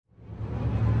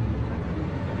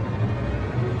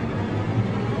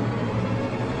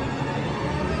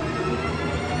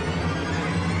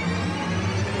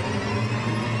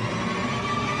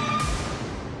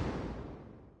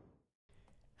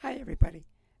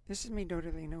This is me,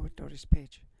 Dodolino, with Doty's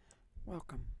Page.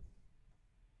 Welcome.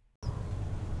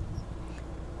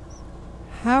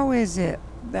 How is it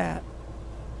that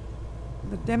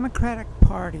the Democratic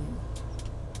Party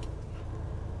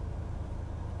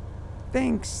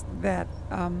thinks that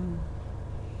Hunter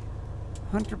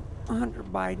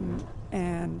Biden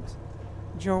and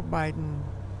Joe Biden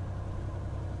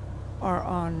are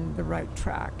on the right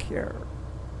track here?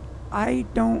 I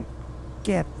don't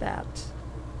get that.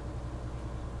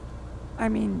 I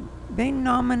mean, they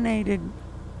nominated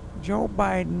Joe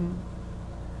Biden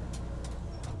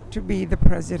to be the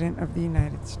President of the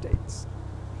United States.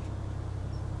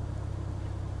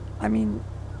 I mean,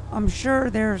 I'm sure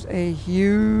there's a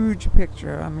huge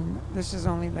picture. I mean, this is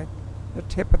only like the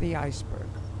tip of the iceberg,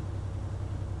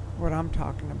 what I'm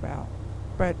talking about.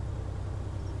 But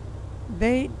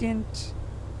they didn't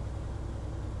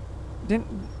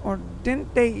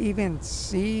they even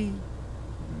see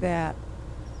that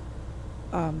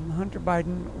Hunter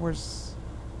Biden was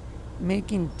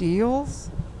making deals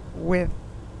with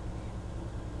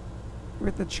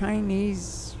the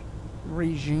Chinese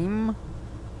regime?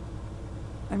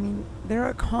 I mean, they're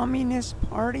a communist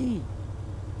party,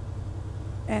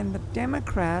 and the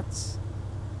Democrats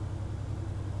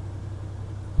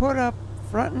put up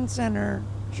front and center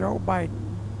Joe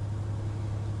Biden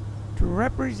to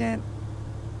represent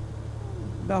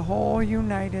the whole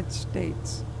United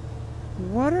States.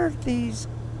 What are these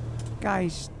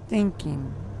guys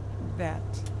thinking that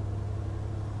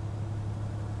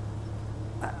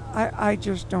I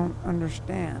just don't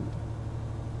understand?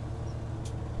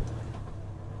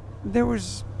 There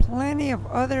was plenty of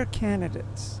other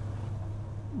candidates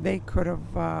they could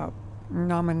have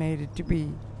nominated to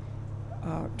be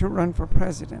to run for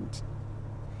president.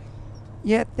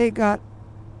 Yet they got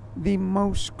the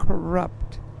most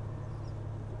corrupt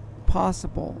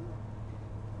possible,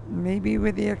 maybe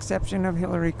with the exception of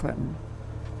Hillary Clinton.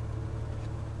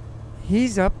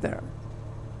 He's up there.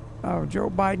 Joe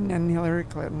Biden and Hillary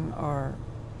Clinton are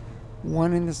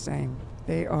one and the same.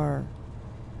 They are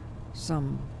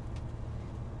some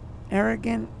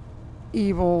arrogant,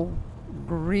 evil,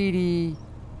 greedy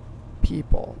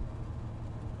people.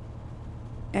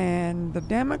 And the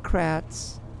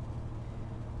Democrats,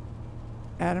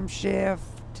 Adam Schiff,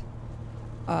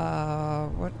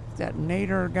 what's that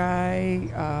Nader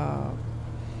guy,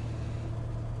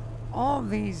 all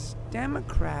these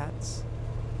Democrats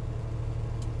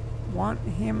want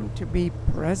him to be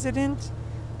president?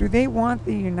 Do they want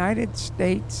the United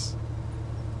States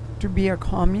to be a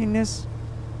communist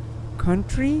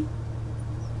country?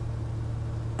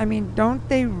 I mean, don't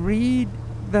they read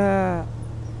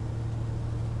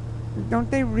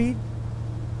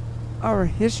our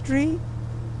history?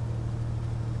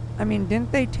 I mean,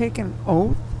 didn't they take an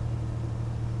oath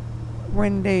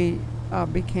when they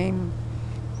became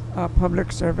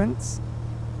public servants?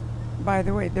 By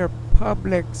the way, they're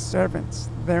public servants.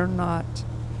 They're not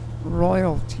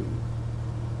royalty.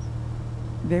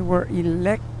 They were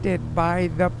elected by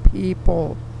the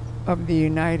people of the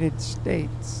United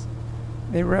States.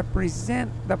 They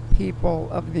represent the people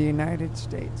of the United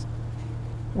States.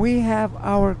 We have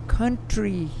our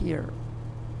country here.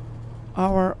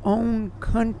 Our own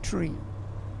country.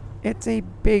 It's a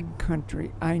big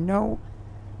country. I know.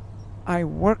 I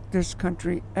work this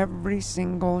country every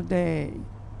single day.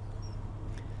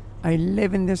 I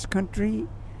live in this country.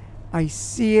 I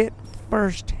see it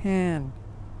firsthand.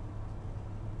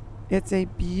 It's a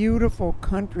beautiful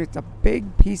country. It's a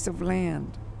big piece of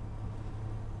land.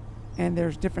 And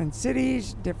there's different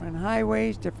cities, different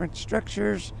highways, different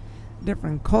structures,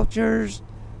 different cultures,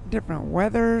 different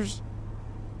weathers.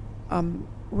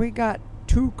 We got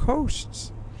 2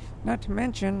 coasts, not to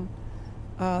mention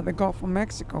the Gulf of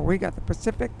Mexico. We got the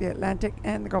Pacific, the Atlantic,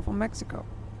 and the Gulf of Mexico.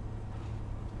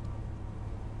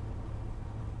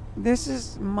 This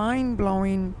is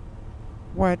mind-blowing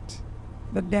what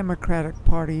the Democratic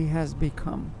Party has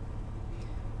become.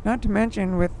 Not to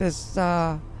mention with this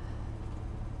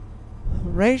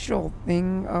racial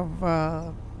thing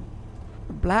of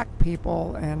black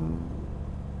people and,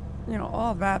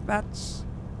 all that. That's,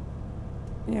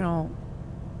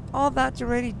 all that's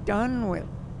already done with.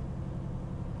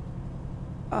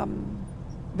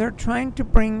 They're trying to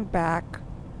bring back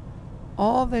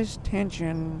all this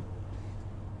tension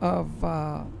of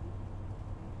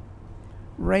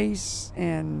race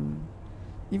and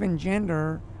even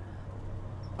gender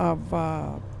of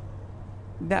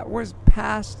that was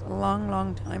passed a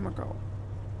long time ago.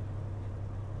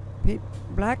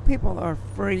 Black people are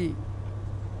free.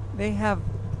 They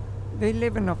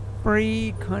live in a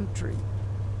free country.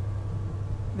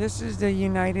 This is the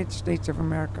United States of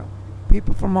America.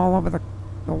 People from all over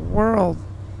the the world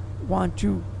want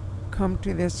to come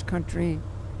to this country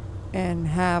and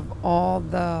have all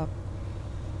the,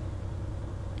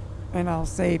 and I'll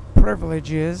say,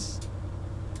 privileges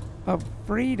of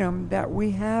freedom that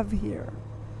we have here.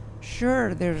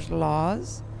 Sure, there's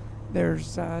laws,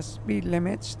 there's speed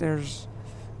limits, there's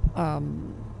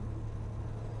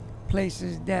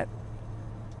places that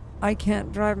I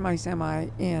can't drive my semi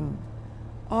in.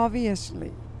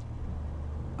 Obviously,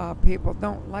 people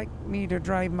don't like me to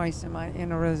drive my semi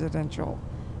in a residential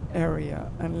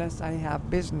area unless I have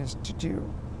business to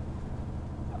do.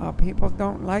 People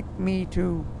don't like me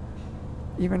to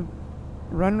even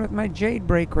run with my Jade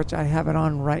brake, which I have it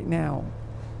on right now.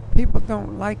 People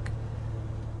don't like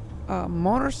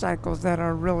motorcycles that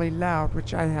are really loud,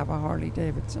 which I have a Harley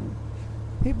Davidson.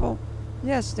 People,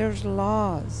 yes, there's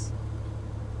laws,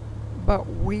 but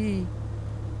we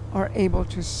are able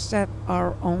to set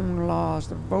our own laws,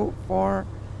 to vote for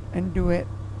and do it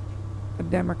a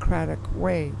democratic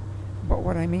way. But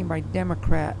what I mean by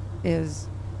democratic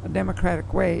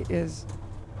way is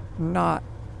not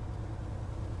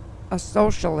a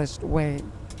socialist way.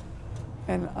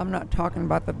 And I'm not talking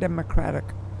about the Democratic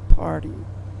Party.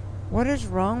 What is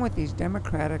wrong with these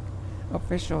Democratic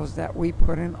officials that we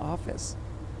put in office?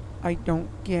 I don't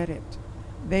get it.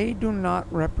 They do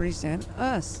not represent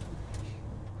us.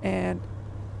 And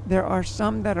there are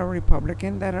some that are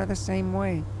Republican that are the same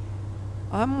way.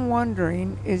 I'm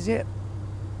wondering, is it,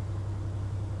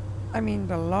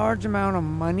 the large amount of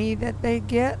money that they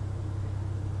get?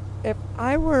 If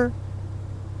I would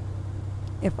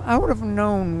have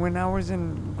known when I was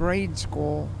in grade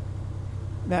school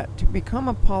that to become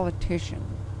a politician,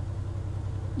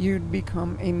 you'd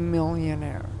become a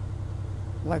millionaire,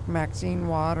 like Maxine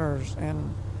Waters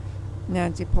and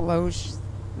Nancy Pelosi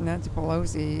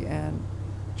and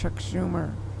Chuck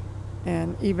Schumer,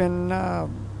 and even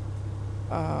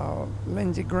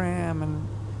Lindsey Graham, and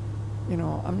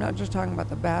I'm not just talking about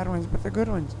the bad ones, but the good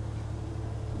ones.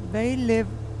 They live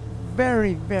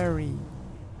very, very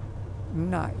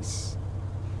nice.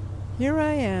 Here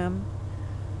I am.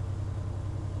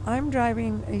 I'm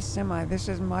driving a semi. This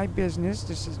is my business.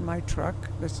 This is my truck.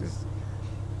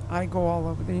 I go all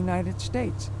over the United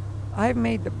States. I've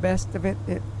made the best of it.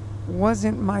 It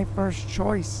wasn't my first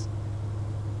choice.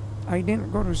 I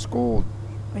didn't go to school.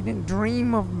 I didn't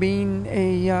dream of being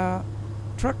a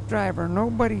truck driver.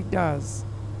 Nobody does.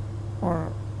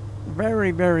 Or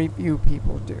very, very few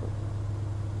people do.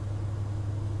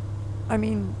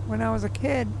 When I was a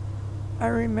kid, I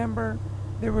remember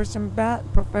there were some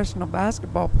professional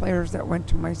basketball players that went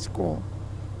to my school.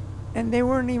 And they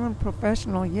weren't even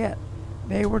professional yet.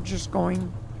 They were just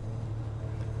going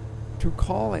to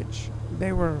college.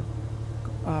 They were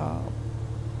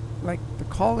like the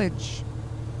college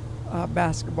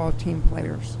basketball team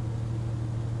players.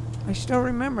 I still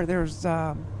remember there's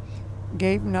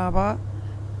Gabe Nava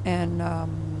and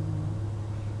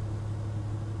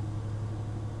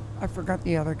I forgot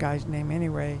the other guy's name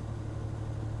anyway.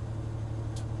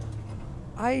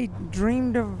 I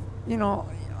dreamed of,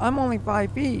 I'm only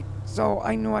 5 feet, so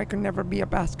I knew I could never be a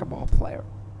basketball player,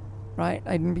 right?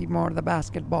 I didn't be more of the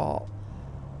basketball.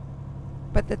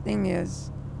 But the thing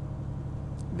is,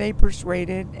 they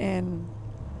persuaded and,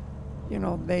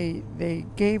 they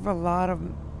gave a lot of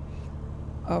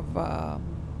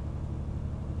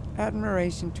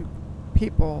admiration to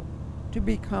people to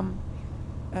become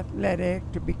athletic,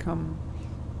 to become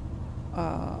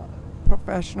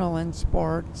professional in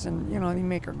sports, and they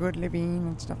make a good living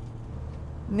and stuff.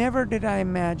 Never did I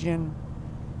imagine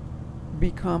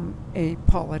become a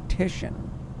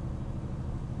politician.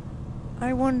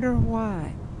 I wonder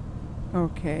why.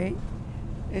 Okay,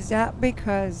 is that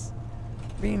because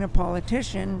being a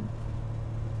politician,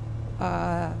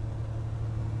 9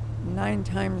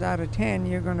 times out of 10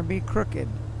 you're going to be crooked.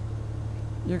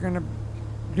 You're going to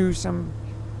do some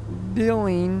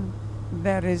dealing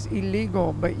that is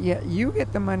illegal, but yet you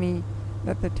get the money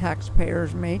that the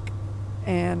taxpayers make,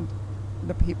 and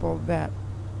the people that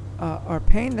are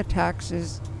paying the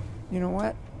taxes, you know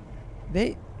what?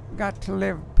 They got to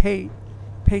live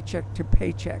paycheck to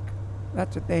paycheck.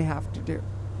 That's what they have to do.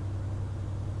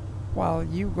 While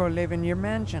you go live in your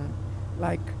mansion,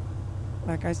 like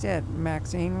I said,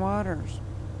 Maxine Waters.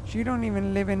 She don't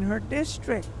even live in her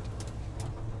district,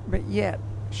 but yet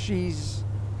she's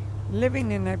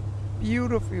living in a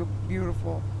beautiful,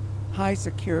 beautiful, high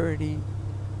security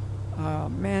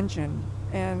mansion,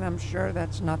 and I'm sure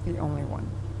that's not the only one.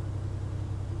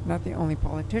 Not the only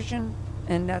politician,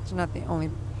 and that's not the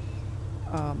only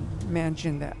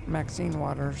mansion that Maxine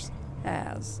Waters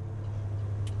has.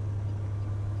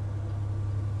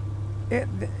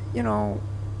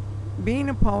 being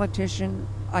a politician,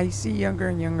 I see younger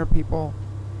and younger people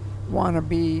want to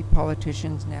be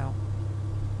politicians now.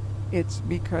 It's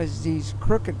because these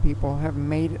crooked people have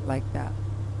made it like that.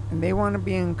 And they want to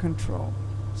be in control.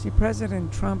 See,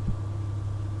 President Trump,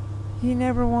 he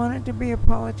never wanted to be a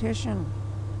politician.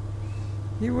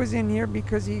 He was in here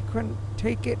because he couldn't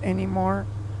take it anymore.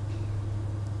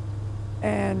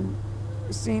 And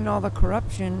seeing all the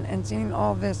corruption and seeing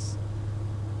all this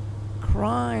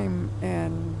crime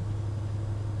and,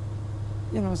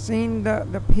 seeing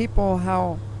the people,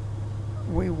 how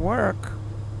we work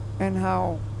and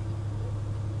how,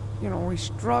 we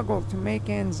struggle to make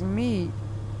ends meet.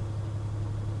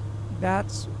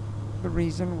 That's the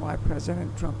reason why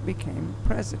President Trump became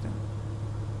president.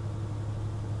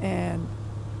 And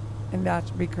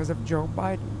that's because of Joe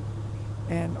Biden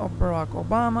and Barack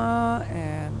Obama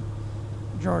and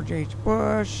George H.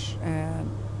 Bush. And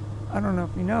I don't know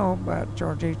if you know, but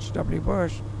George H.W.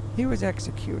 Bush, he was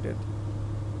executed.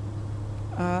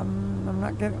 I'm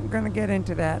not going to get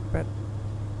into that, but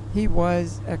he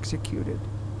was executed.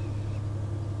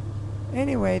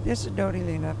 Anyway, this is Dodi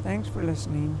Lena. Thanks for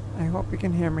listening. I hope you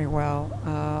can hear me well.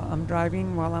 I'm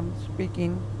driving while I'm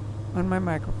speaking on my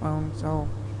microphone, so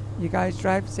you guys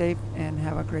drive safe and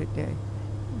have a great day.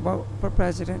 Vote for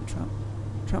President Trump.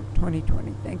 Trump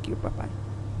 2020. Thank you. Bye-bye.